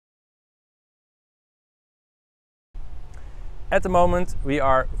At the moment we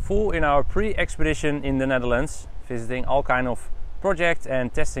are full in our pre-expedition in the Netherlands, visiting all kind of projects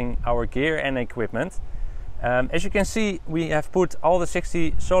and testing our gear and equipment. As you can see, we have put all the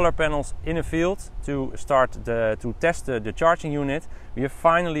 60 solar panels in a field to start to test the charging unit. We have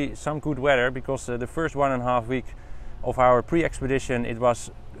finally some good weather because the first 1.5 weeks of our pre-expedition it was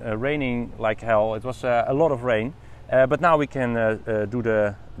raining like hell. It was a lot of rain, but now we can do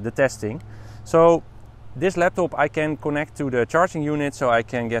the testing. So this laptop I can connect to the charging unit so I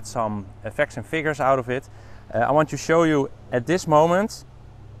can get some facts and figures out of it. I want to show you at this moment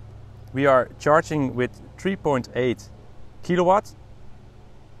we are charging with 3.8 kilowatt.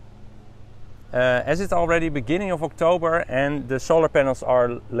 As it's already beginning of October and the solar panels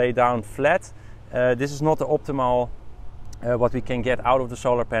are laid down flat, this is not the optimal what we can get out of the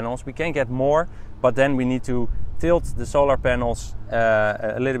solar panels. We can get more, but then we need to tilt the solar panels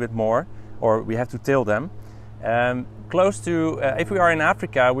a little bit more, or we have to tilt them. Close to, if we are in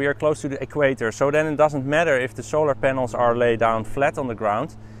Africa, we are close to the equator, so then it doesn't matter if the solar panels are laid down flat on the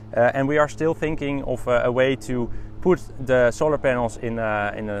ground. And we are still thinking of a way to put the solar panels in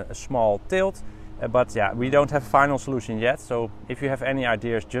a small tilt. But yeah, we don't have a final solution yet. So if you have any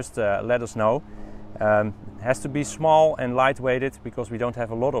ideas, just let us know. It has to be small and lightweighted because we don't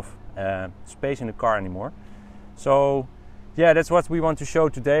have a lot of space in the car anymore. So yeah, that's what we want to show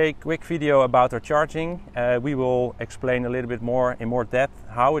today. Quick video about our charging. We will explain a little bit more in more depth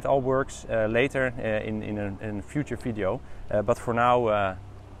how it all works later in a future video. But for now,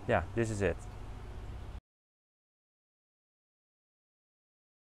 yeah, this is it.